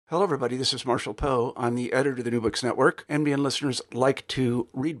Hello, everybody. This is Marshall Poe. I'm the editor of the New Books Network. NBN listeners like to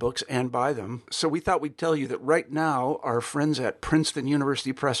read books and buy them. So we thought we'd tell you that right now, our friends at Princeton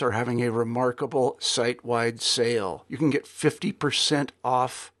University Press are having a remarkable site-wide sale. You can get 50%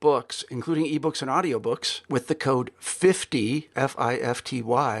 off books, including ebooks and audiobooks, with the code 50,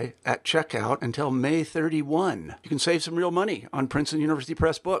 F-I-F-T-Y, at checkout until May 31. You can save some real money on Princeton University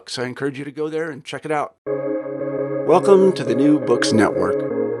Press books. I encourage you to go there and check it out. Welcome to the New Books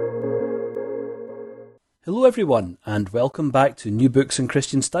Network. Hello everyone, and welcome back to New Books and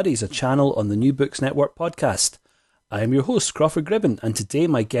Christian Studies, a channel on the New Books Network podcast. I am your host, Crawford Gribben, and today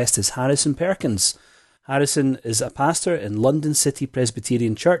my guest is Harrison Perkins. Harrison is a pastor in London City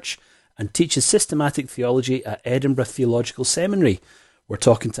Presbyterian Church and teaches systematic theology at Edinburgh Theological Seminary. We're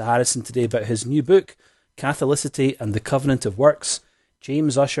talking to Harrison today about his new book, Catholicity and the Covenant of Works,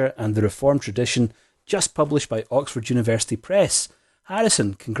 James Ussher and the Reformed Tradition, just published by Oxford University Press.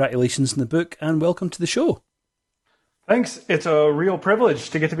 Harrison, congratulations on the book and welcome to the show. Thanks. It's a real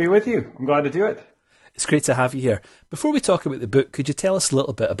privilege to get to be with you. I'm glad to do it. It's great to have you here. Before we talk about the book, could you tell us a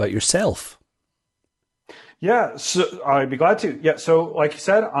little bit about yourself? Yeah, so I'd be glad to. Yeah, so like you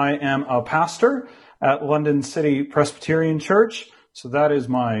said, I am a pastor at London City Presbyterian Church. So that is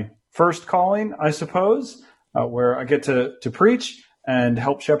my first calling, I suppose, where I get to preach and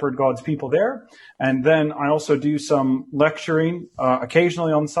help shepherd God's people there. And then I also do some lecturing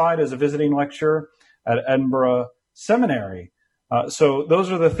occasionally on the side as a visiting lecturer at Edinburgh Seminary. So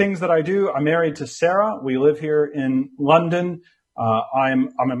those are the things that I do. I'm married to Sarah. We live here in London.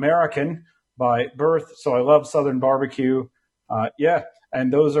 I'm American by birth, so I love Southern barbecue.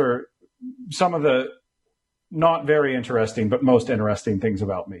 And those are some of the not very interesting, but most interesting things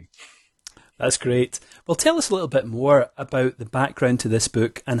about me. That's great. Well, tell us a little bit more about the background to this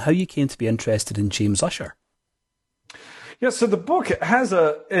book and how you came to be interested in James Ussher. Yeah, so the book has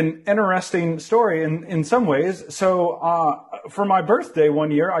an interesting story in some ways. So for my birthday one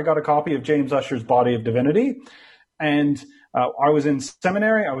year, I got a copy of James Ussher's Body of Divinity. And I was in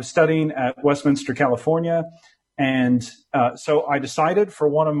seminary. I was studying at Westminster, California. And so I decided for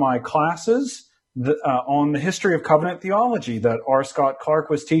one of my classes on the history of covenant theology that R. Scott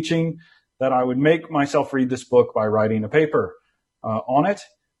Clark was teaching, that I would make myself read this book by writing a paper on it.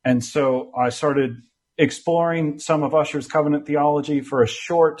 And so I started exploring some of Ussher's covenant theology for a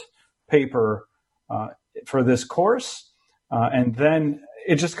short paper for this course. And then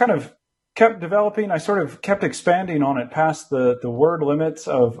it just kind of kept developing. I sort of kept expanding on it past the word limits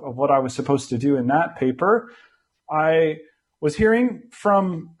of what I was supposed to do in that paper. I was hearing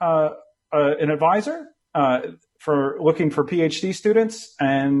from an advisor for looking for PhD students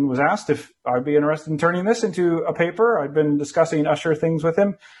and was asked if I'd be interested in turning this into a paper. I'd been discussing Ussher things with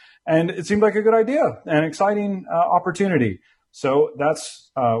him, and it seemed like a good idea, an exciting opportunity. So that's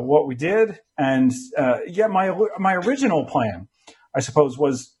what we did. And my original plan, I suppose,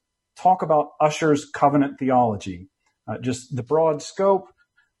 was talk about Ussher's covenant theology, just the broad scope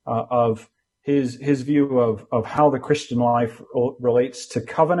of his view of how the Christian life relates to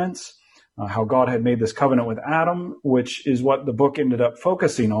covenants. How God had made this covenant with Adam, which is what the book ended up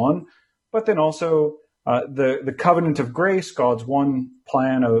focusing on, but then also the covenant of grace, God's one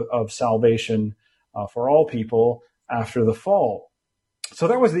plan of salvation for all people after the fall. So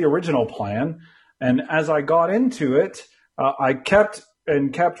that was the original plan. And as I got into it, I kept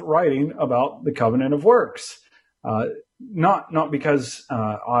writing about the covenant of works. Not because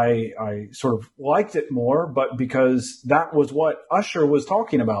I sort of liked it more, but because that was what Ussher was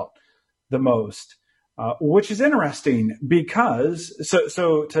talking about the most, which is interesting because,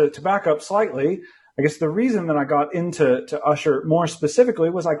 so to back up slightly, I guess the reason that I got into Ussher more specifically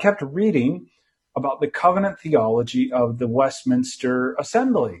was I kept reading about the covenant theology of the Westminster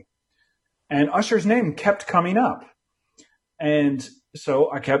Assembly. And Ussher's name kept coming up. And so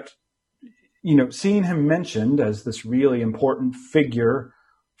I kept, seeing him mentioned as this really important figure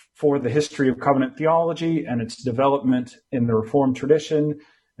for the history of covenant theology and its development in the Reformed tradition,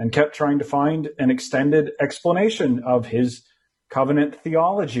 and kept trying to find an extended explanation of his covenant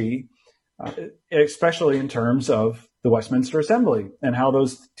theology, especially in terms of the Westminster Assembly and how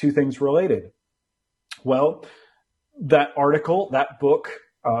those two things related. Well, that article, that book,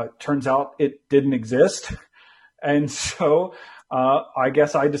 turns out it didn't exist. And so I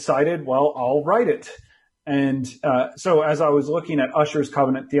guess I decided, well, I'll write it. And so as I was looking at Ussher's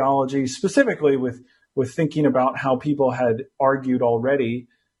covenant theology, specifically with thinking about how people had argued already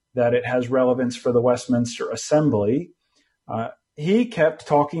that it has relevance for the Westminster Assembly, he kept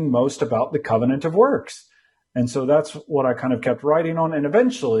talking most about the covenant of works. And so that's what I kind of kept writing on. And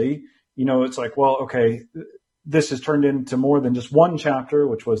eventually, it's like, well, okay, this has turned into more than just one chapter,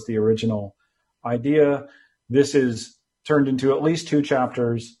 which was the original idea. This is turned into at least 2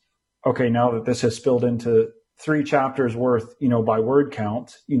 chapters. Okay, now that this has spilled into 3 chapters worth, by word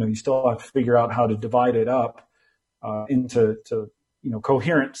count, you still have to figure out how to divide it up into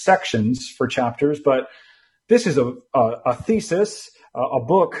coherent sections for chapters. But this is a thesis, a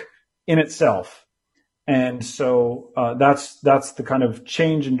book in itself. And so that's the kind of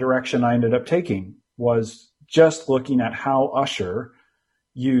change in direction I ended up taking, was just looking at how Ussher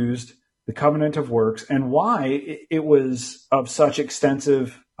used the covenant of works and why it was of such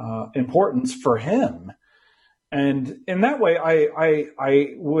extensive importance for him. And in that way,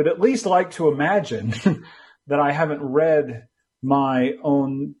 I would at least like to imagine that I haven't read my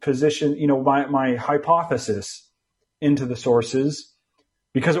own position, my hypothesis into the sources,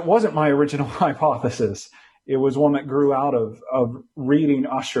 because it wasn't my original hypothesis. It was one that grew out of reading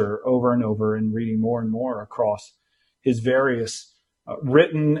Ussher over and over and reading more and more across his various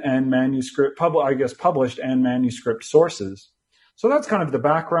written and manuscript, published and manuscript sources. So that's kind of the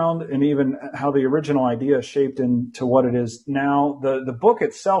background, and even how the original idea shaped into what it is now. The book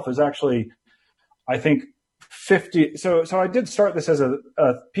itself is actually, I think, 50. So I did start this as a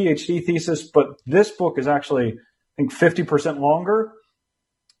PhD thesis, but this book is actually, I think, 50% longer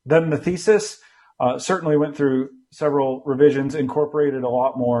than the thesis. Certainly went through several revisions, incorporated a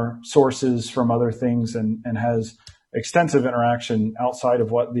lot more sources from other things, and has extensive interaction outside of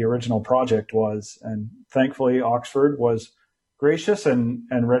what the original project was. And thankfully, Oxford was gracious and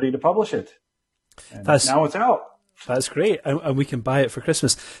ready to publish it. And now it's out. That's great. And we can buy it for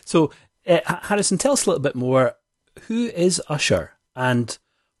Christmas. So, Harrison, tell us a little bit more. Who is Ussher, and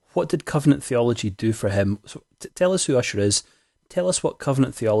what did covenant theology do for him? So tell us who Ussher is, tell us what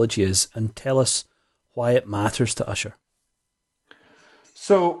covenant theology is, and tell us why it matters to Ussher.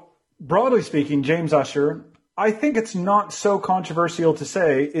 So, broadly speaking, James Ussher, I think it's not so controversial to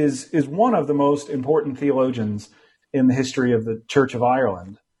say, is one of the most important theologians in the history of the Church of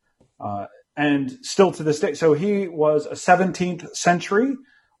Ireland. And still to this day. So he was a 17th century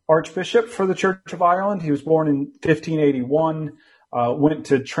archbishop for the Church of Ireland. He was born in 1581, went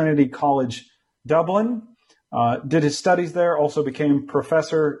to Trinity College, Dublin, did his studies there, also became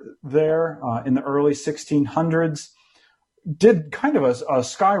professor there in the early 1600s. Did kind of a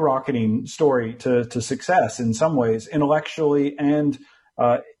skyrocketing story to success in some ways, intellectually and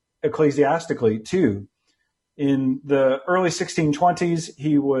ecclesiastically too. In the early 1620s,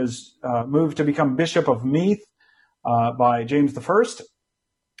 he was moved to become Bishop of Meath by James I.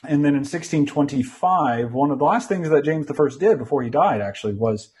 And then in 1625, one of the last things that James I did before he died actually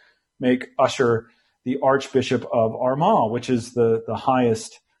was make Ussher the Archbishop of Armagh, which is the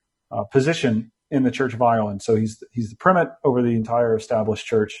highest position in the Church of Ireland. So he's the primate over the entire established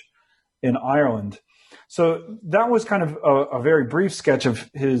church in Ireland. So that was kind of a very brief sketch of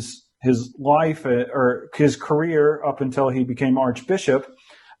his life or his career up until he became Archbishop.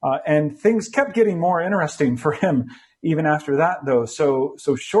 And things kept getting more interesting for him even after that, though. So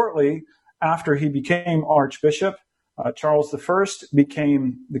shortly after he became Archbishop, Charles I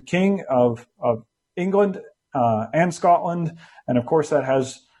became the King of England and Scotland. And of course, that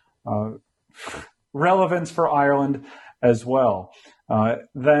has relevance for Ireland as well,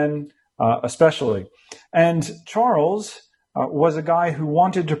 especially. And Charles was a guy who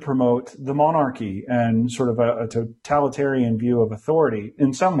wanted to promote the monarchy and sort of a totalitarian view of authority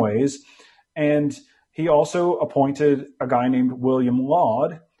in some ways. And he also appointed a guy named William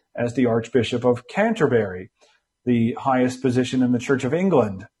Laud as the Archbishop of Canterbury, the highest position in the Church of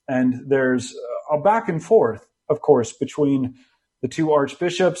England. And there's a back and forth, of course, between the two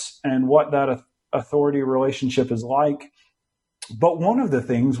archbishops and what that authority relationship is like. But one of the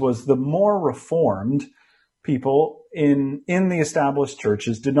things was the more reformed people in the established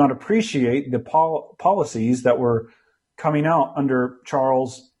churches did not appreciate the policies that were coming out under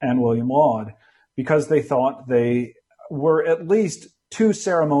Charles and William Laud, because they thought they were at least too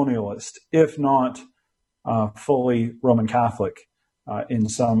ceremonialist, if not fully Roman Catholic, at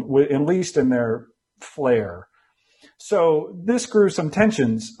least in their flair. So this grew some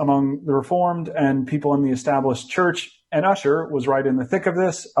tensions among the Reformed and people in the established church, and Ussher was right in the thick of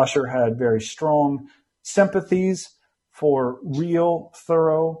this. Ussher had very strong sympathies for real,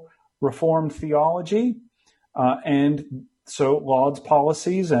 thorough Reformed theology, and so Laud's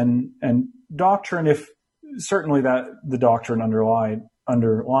policies and doctrine, if certainly that the doctrine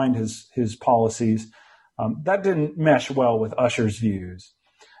underlined his policies, that didn't mesh well with Ussher's views.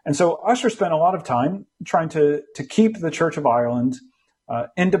 And so Ussher spent a lot of time trying to keep the Church of Ireland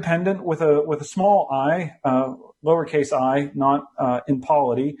independent with a small I, lowercase I, not in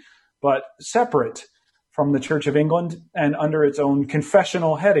polity, but separate from the Church of England and under its own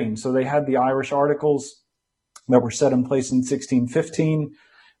confessional heading. So they had the Irish Articles that were set in place in 1615,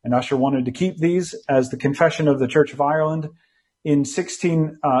 and Ussher wanted to keep these as the Confession of the Church of Ireland. In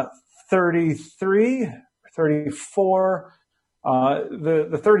 1633, 34,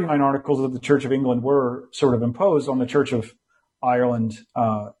 the 39 Articles of the Church of England were sort of imposed on the Church of Ireland.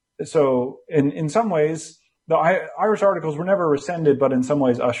 So in some ways, the Irish Articles were never rescinded, but in some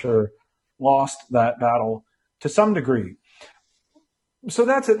ways Ussher lost that battle to some degree. So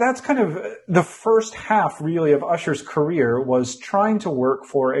that's kind of the first half, really, of Ussher's career, was trying to work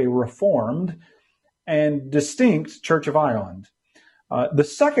for a reformed and distinct Church of Ireland. The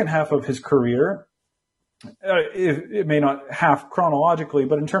second half of his career, it may not half chronologically,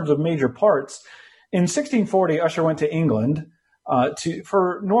 but in terms of major parts, in 1640, Ussher went to England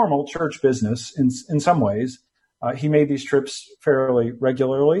for normal church business in some ways. He made these trips fairly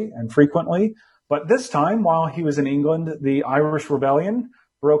regularly and frequently. But this time, while he was in England, the Irish Rebellion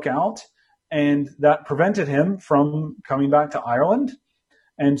broke out, and that prevented him from coming back to Ireland.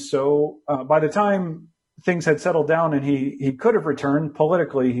 And so by the time things had settled down and he could have returned,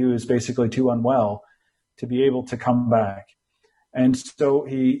 politically, he was basically too unwell to be able to come back. And so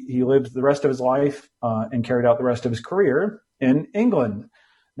he lived the rest of his life and carried out the rest of his career in England.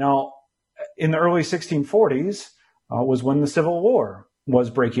 Now, in the early 1640s was when the Civil War was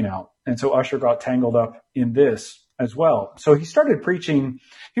breaking out. And so Ussher got tangled up in this as well. So he started preaching.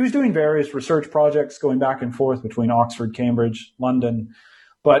 He was doing various research projects going back and forth between Oxford, Cambridge, London.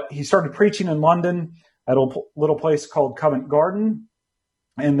 But he started preaching in London at a little place called Covent Garden.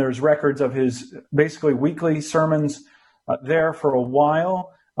 And there's records of his basically weekly sermons there for a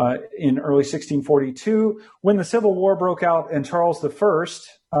while in early 1642. When the Civil War broke out and Charles I,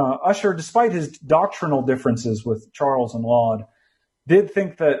 Ussher, despite his doctrinal differences with Charles and Laud, did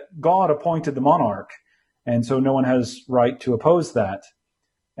think that God appointed the monarch, and so no one has right to oppose that.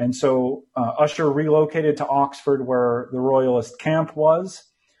 And so Ussher relocated to Oxford, where the Royalist camp was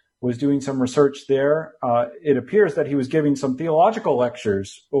doing some research there. It appears that he was giving some theological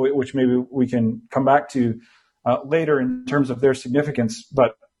lectures, which maybe we can come back to later in terms of their significance.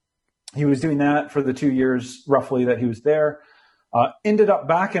 But he was doing that for the 2 years roughly that he was there. Ended up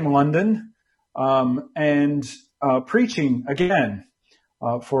back in London and preaching again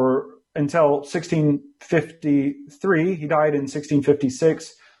for until 1653. He died in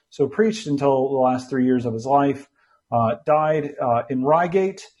 1656, so preached until the last 3 years of his life. Died in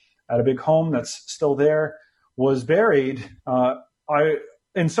Reigate at a big home that's still there. Was buried,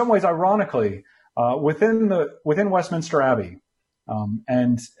 in some ways ironically, within Westminster Abbey.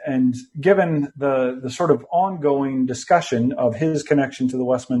 And given the sort of ongoing discussion of his connection to the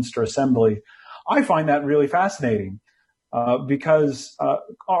Westminster Assembly, I find that really fascinating. Because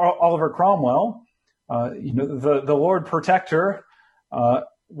Oliver Cromwell, the Lord Protector,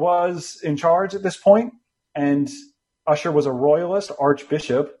 was in charge at this point, and Ussher was a royalist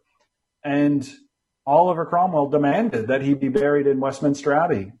archbishop, and Oliver Cromwell demanded that he be buried in Westminster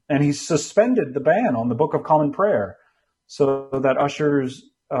Abbey, and he suspended the ban on the Book of Common Prayer so that Ussher's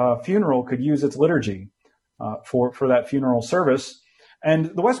funeral could use its liturgy for that funeral service.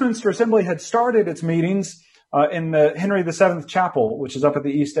 And the Westminster Assembly had started its meetings in the Henry VII Chapel, which is up at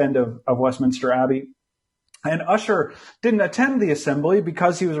the east end of Westminster Abbey. And Ussher didn't attend the assembly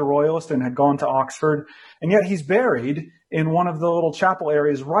because he was a royalist and had gone to Oxford. And yet he's buried in one of the little chapel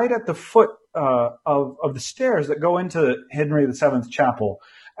areas right at the foot of the stairs that go into Henry VII Chapel.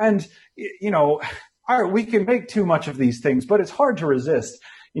 And, we can make too much of these things, but it's hard to resist,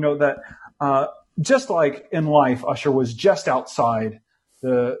 that just like in life, Ussher was just outside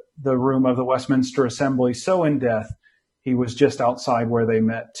the room of the Westminster Assembly. So in death, he was just outside where they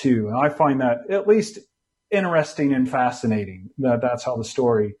met too. And I find that at least interesting and fascinating that's how the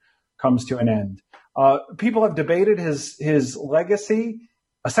story comes to an end. People have debated his legacy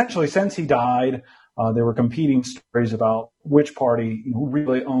essentially since he died. There were competing stories about which party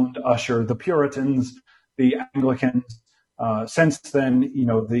really owned Ussher, the Puritans, the Anglicans. Since then,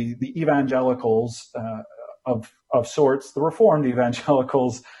 the evangelicals of sorts, the Reformed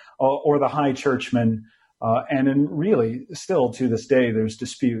evangelicals or the High Churchmen. And really, still to this day, there's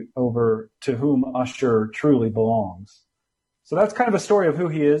dispute over to whom Ussher truly belongs. So that's kind of a story of who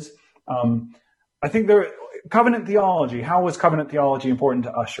he is. I think covenant theology, how was covenant theology important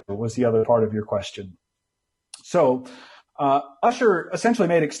to Ussher, was the other part of your question. So Ussher essentially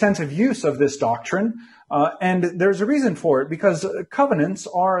made extensive use of this doctrine, and there's a reason for it, because covenants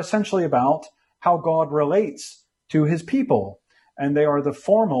are essentially about how God relates to his people. And they are the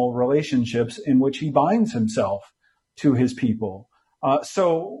formal relationships in which he binds himself to his people.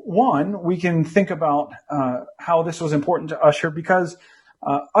 So one, we can think about how this was important to Ussher because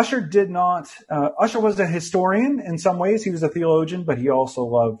Ussher was a historian in some ways. He was a theologian, but he also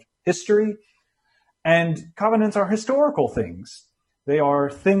loved history. And covenants are historical things. They are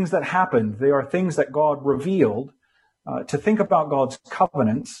things that happened. They are things that God revealed. To think about God's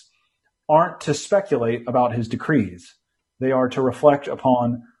covenants aren't to speculate about his decrees. They are to reflect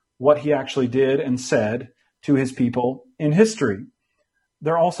upon what he actually did and said to his people in history.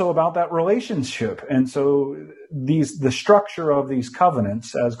 They're also about that relationship. And so the structure of these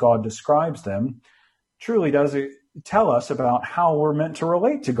covenants, as God describes them, truly does tell us about how we're meant to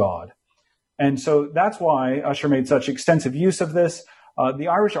relate to God. And so that's why Ussher made such extensive use of this. The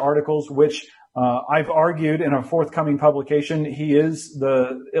Irish Articles, which I've argued in a forthcoming publication, he is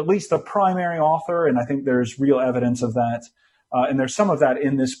at least the primary author, and I think there's real evidence of that. And there's some of that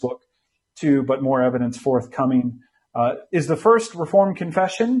in this book too, but more evidence forthcoming. Is the first Reformed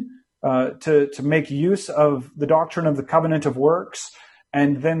confession to make use of the doctrine of the covenant of works,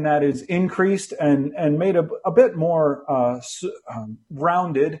 and then that is increased and made a bit more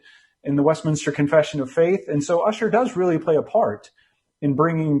rounded in the Westminster Confession of Faith. And so Ussher does really play a part in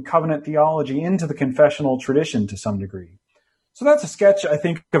bringing covenant theology into the confessional tradition to some degree. So that's a sketch, I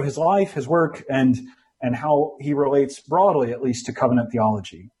think, of his life, his work, and how he relates broadly, at least, to covenant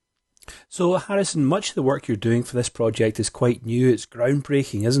theology. So, Harrison, much of the work you're doing for this project is quite new. It's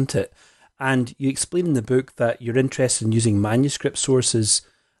groundbreaking, isn't it? And you explain in the book that you're interested in using manuscript sources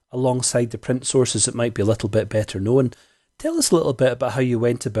alongside the print sources that might be a little bit better known. Tell us a little bit about how you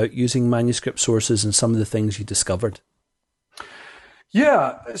went about using manuscript sources and some of the things you discovered.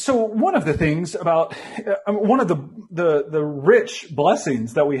 Yeah. So one of the things about one of the rich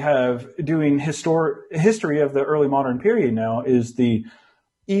blessings that we have doing history of the early modern period now is the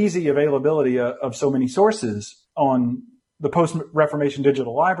easy availability of so many sources on the Post-Reformation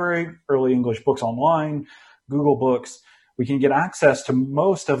Digital Library, Early English Books Online, Google Books. We can get access to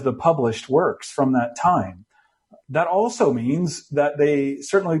most of the published works from that time. That also means that they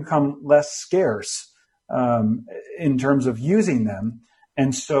certainly become less scarce in terms of using them.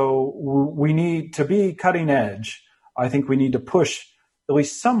 And so we need to be cutting edge. I think we need to push at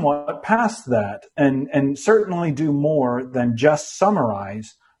least somewhat past that and certainly do more than just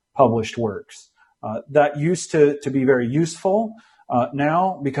summarize published works. That used to be very useful.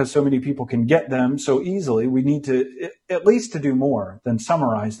 Now, because so many people can get them so easily, we need to at least to do more than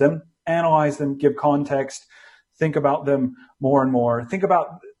summarize them, analyze them, give context, think about them more and more, think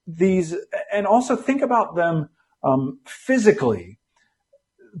about these, and also think about them physically.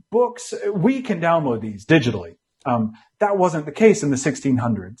 Books, we can download these digitally. That wasn't the case in the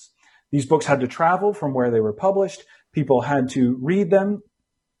 1600s. These books had to travel from where they were published. People had to read them.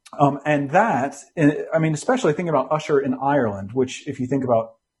 And that, I mean, especially thinking about Ussher in Ireland, which if you think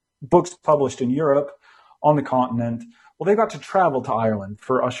about books published in Europe, on the continent, well, they got to travel to Ireland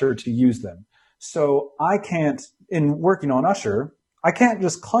for Ussher to use them. So I can't, in working on Ussher, I can't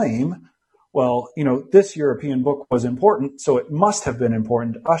just claim, well, this European book was important, so it must have been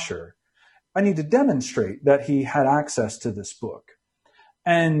important to Ussher. I need to demonstrate that he had access to this book.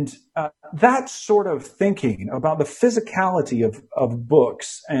 And that sort of thinking about the physicality of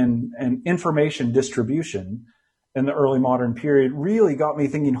books and information distribution in the early modern period really got me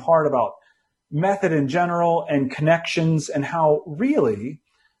thinking hard about method in general and connections, and how really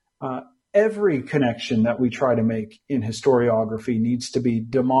every connection that we try to make in historiography needs to be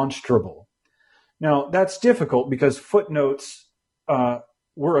demonstrable. Now, that's difficult because footnotes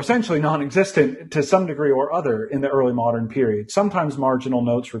were essentially non-existent to some degree or other in the early modern period. Sometimes marginal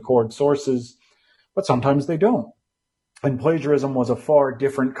notes record sources, but sometimes they don't. And plagiarism was a far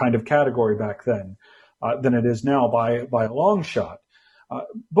different kind of category back then than it is now by a long shot.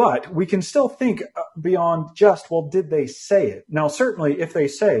 But we can still think beyond just, well, did they say it? Now, certainly if they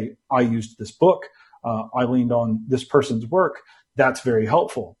say, I used this book, I leaned on this person's work, that's very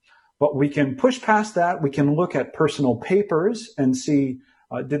helpful. But we can push past that. We can look at personal papers and see,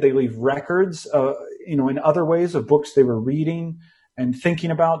 did they leave records, in other ways of books they were reading and thinking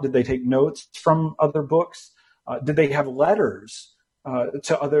about? Did they take notes from other books? Did they have letters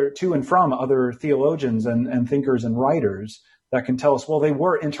to and from other theologians and thinkers and writers that can tell us, well, they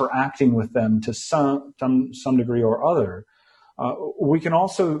were interacting with them to some degree or other? We can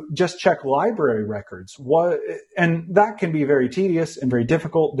also just check library records. And that can be very tedious and very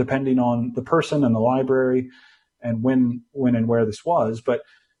difficult depending on the person and the library and when and where this was. But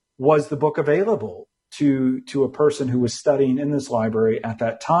was the book available to a person who was studying in this library at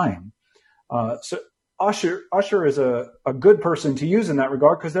that time? So Ussher is a good person to use in that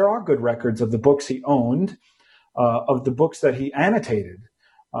regard because there are good records of the books he owned. of the books that he annotated.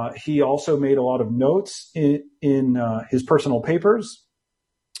 He also made a lot of notes in his personal papers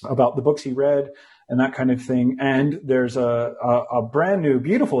about the books he read and that kind of thing. And there's a brand new,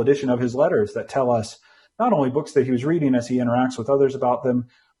 beautiful edition of his letters that tell us not only books that he was reading as he interacts with others about them,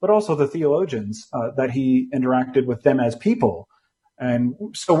 but also the theologians that he interacted with them as people. And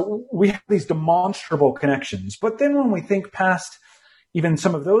so we have these demonstrable connections. But then when we think past even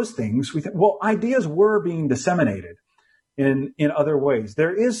some of those things, we think, well, ideas were being disseminated in other ways.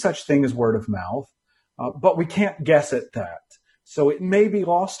 There is such thing as word of mouth, but we can't guess at that. So it may be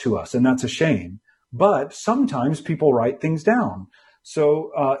lost to us, and that's a shame. But sometimes people write things down.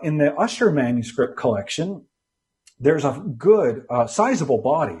 So in the Ussher manuscript collection, there's a good, sizable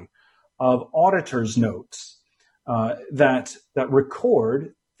body of auditor's notes that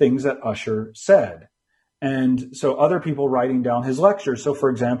record things that Ussher said. And so other people writing down his lectures. So,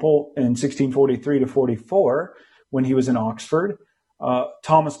 for example, in 1643 to 44, when he was in Oxford,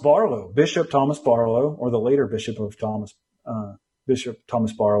 Thomas Barlow, Bishop Thomas Barlow, or the later Bishop Thomas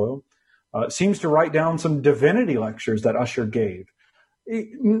Barlow, seems to write down some divinity lectures that Ussher gave.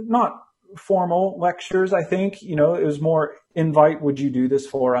 Not formal lectures, I think. It was more invite, would you do this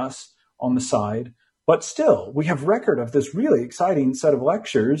for us on the side? But still, we have record of this really exciting set of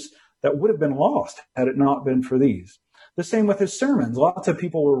lectures that would have been lost had it not been for these. The same with his sermons. Lots of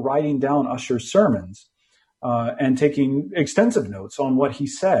people were writing down Ussher's sermons and taking extensive notes on what he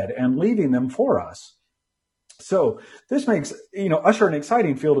said and leaving them for us. So this makes, Ussher an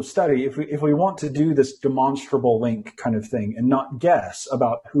exciting field of study if we want to do this demonstrable link kind of thing and not guess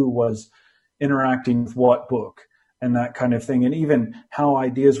about who was interacting with what book and that kind of thing, and even how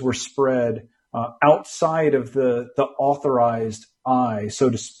ideas were spread outside of the authorized eye, so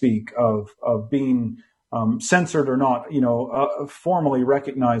to speak, of being censored or not, formally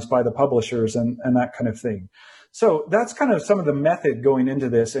recognized by the publishers and that kind of thing. So that's kind of some of the method going into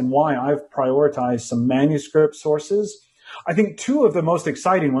this and why I've prioritized some manuscript sources. I think two of the most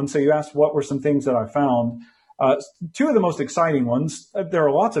exciting ones, so you asked what were some things that I found. Two of the most exciting ones, there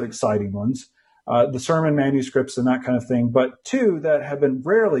are lots of exciting ones, the sermon manuscripts and that kind of thing, but two that have been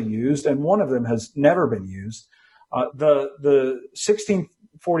rarely used, and one of them has never been used. The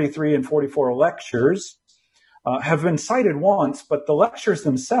 1643 and 44 lectures have been cited once, but the lectures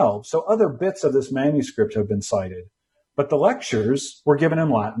themselves, so other bits of this manuscript have been cited, but the lectures were given in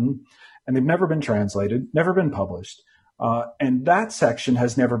Latin, and they've never been translated, never been published, and that section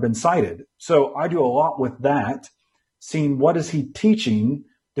has never been cited. So I do a lot with that, seeing what is he teaching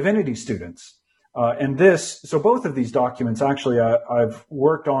divinity students. So both of these documents, actually, I've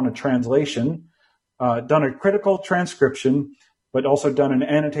worked on a translation, done a critical transcription, but also done an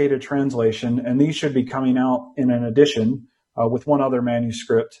annotated translation, and these should be coming out in an edition with one other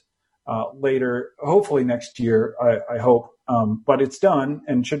manuscript later, hopefully next year, I hope. But it's done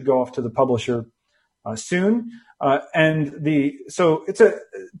and should go off to the publisher soon. So it's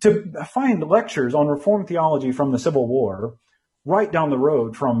to find lectures on Reformed theology from the Civil War, right down the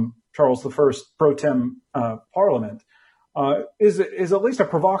road from Charles I pro tem Parliament, is at least a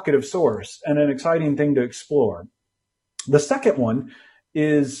provocative source and an exciting thing to explore. The second one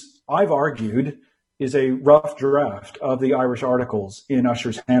I've argued, is a rough draft of the Irish Articles in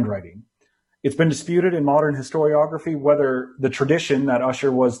Ussher's handwriting. It's been disputed in modern historiography whether the tradition that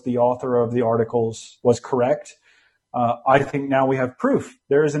Ussher was the author of the Articles was correct. I think now we have proof.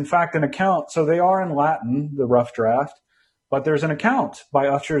 There is, in fact, an account. So they are in Latin, the rough draft, but there's an account by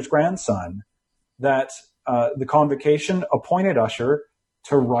Ussher's grandson that the convocation appointed Ussher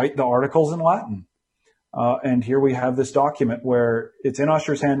to write the Articles in Latin. And here we have this document where it's in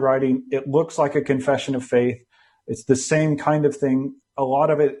Ussher's handwriting. It looks like a confession of faith. It's the same kind of thing. A lot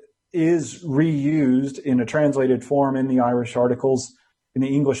of it is reused in a translated form in the Irish Articles, in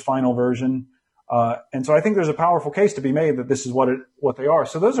the English final version. And so I think there's a powerful case to be made that this is what they are.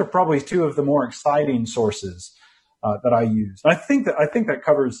 So those are probably two of the more exciting sources that I use. And I think that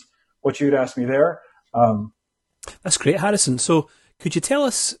covers what you'd asked me there. That's great, Harrison. So could you tell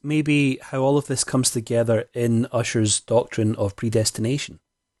us maybe how all of this comes together in Ussher's doctrine of predestination?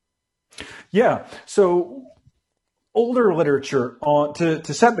 Yeah. So older literature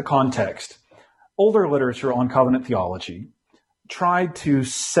to set the context, older literature on covenant theology tried to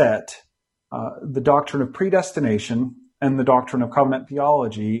set the doctrine of predestination and the doctrine of covenant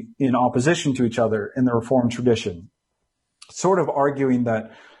theology in opposition to each other in the Reformed tradition, sort of arguing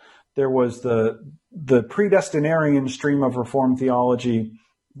that there was the predestinarian stream of Reformed theology,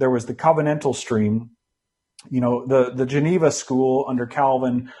 there was the covenantal stream. The Geneva school under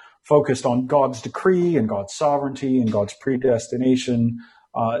Calvin focused on God's decree and God's sovereignty and God's predestination,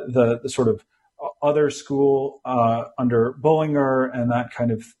 the sort of other school under Bullinger and that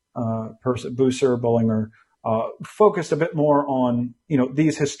kind of person, Bucer, Bullinger, focused a bit more on,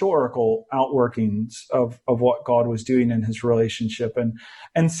 these historical outworkings of what God was doing in his relationship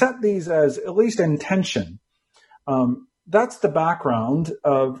and set these as at least in tension. That's the background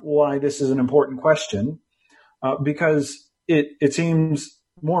of why this is an important question, because it seems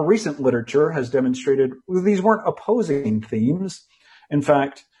more recent literature has demonstrated these weren't opposing themes. In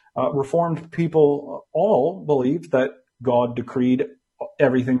fact, Reformed people all believed that God decreed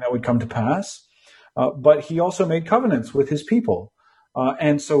everything that would come to pass. But he also made covenants with his people.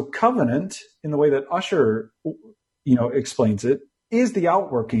 And so covenant, in the way that Ussher, explains it, is the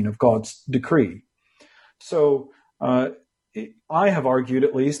outworking of God's decree. So I have argued,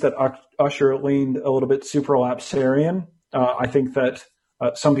 at least, that Ussher leaned a little bit supralapsarian. I think that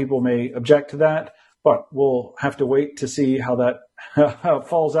some people may object to that, but we'll have to wait to see how that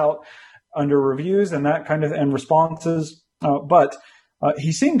falls out under reviews and that kind of and responses. But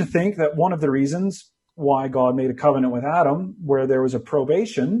he seemed to think that one of the reasons why God made a covenant with Adam, where there was a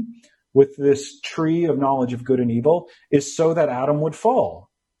probation with this tree of knowledge of good and evil, is so that Adam would fall.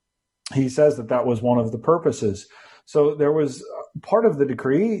 He says that was one of the purposes. So there was part of the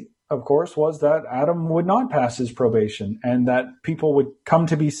decree, of course, was that Adam would not pass his probation and that people would come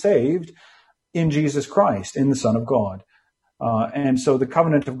to be saved in Jesus Christ, in the Son of God. And so the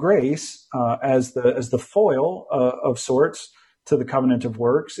covenant of grace, as the foil of sorts to the covenant of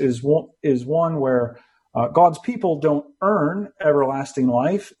works, is one where God's people don't earn everlasting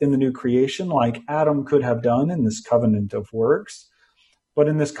life in the new creation like Adam could have done in this covenant of works. But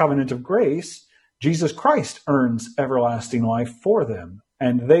in this covenant of grace, Jesus Christ earns everlasting life for them,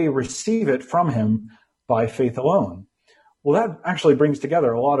 and they receive it from him by faith alone. Well, that actually brings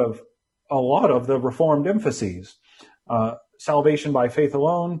together a lot of the Reformed emphases. Salvation by faith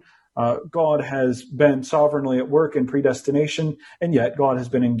alone. God has been sovereignly at work in predestination, and yet God has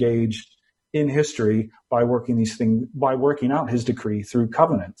been engaged in history by working out his decree through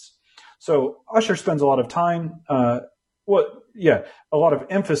covenants. So Ussher spends a lot of time, a lot of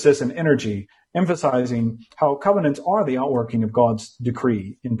emphasis and energy emphasizing how covenants are the outworking of God's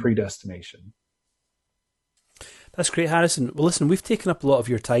decree in predestination. That's great, Harrison. Well, listen, we've taken up a lot of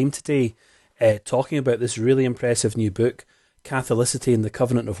your time today talking about this really impressive new book, Catholicity and the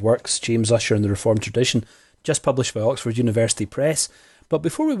Covenant of Works, James Ussher and the Reformed Tradition, just published by Oxford University Press. But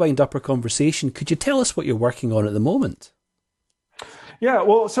before we wind up our conversation, could you tell us what you're working on at the moment? Yeah,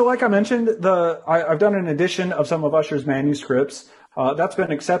 well, so like I mentioned, I've done an edition of some of Ussher's manuscripts. That's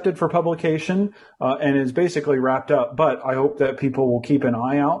been accepted for publication and is basically wrapped up. But I hope that people will keep an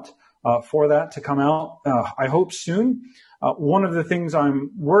eye out for that to come out. I hope soon. One of the things I'm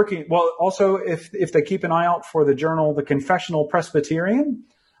working, also if they keep an eye out for the journal, The Confessional Presbyterian,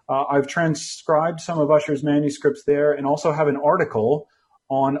 I've transcribed some of Ussher's manuscripts there and also have an article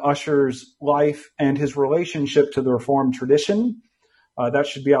on Ussher's life and his relationship to the Reformed tradition. That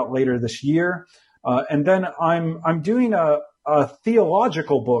should be out later this year. And then I'm doing a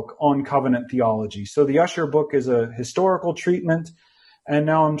theological book on covenant theology. So the Ussher book is a historical treatment, and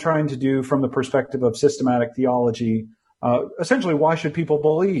now I'm trying to do from the perspective of systematic theology, essentially, why should people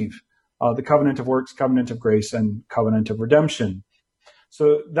believe the covenant of works, covenant of grace, and covenant of redemption?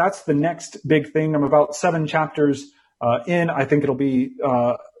 So that's the next big thing. I'm about 7 chapters in. I think it'll be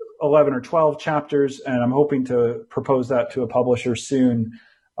 11 or 12 chapters, and I'm hoping to propose that to a publisher soon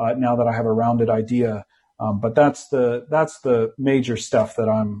now that I have a rounded idea. But that's the major stuff that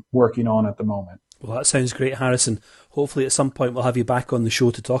I'm working on at the moment. Well, that sounds great, Harrison. Hopefully at some point we'll have you back on the show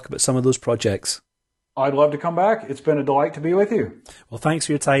to talk about some of those projects. I'd love to come back. It's been a delight to be with you. Well, thanks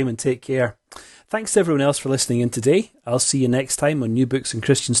for your time and take care. Thanks to everyone else for listening in today. I'll see you next time on New Books in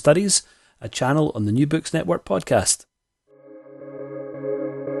Christian Studies, a channel on the New Books Network podcast.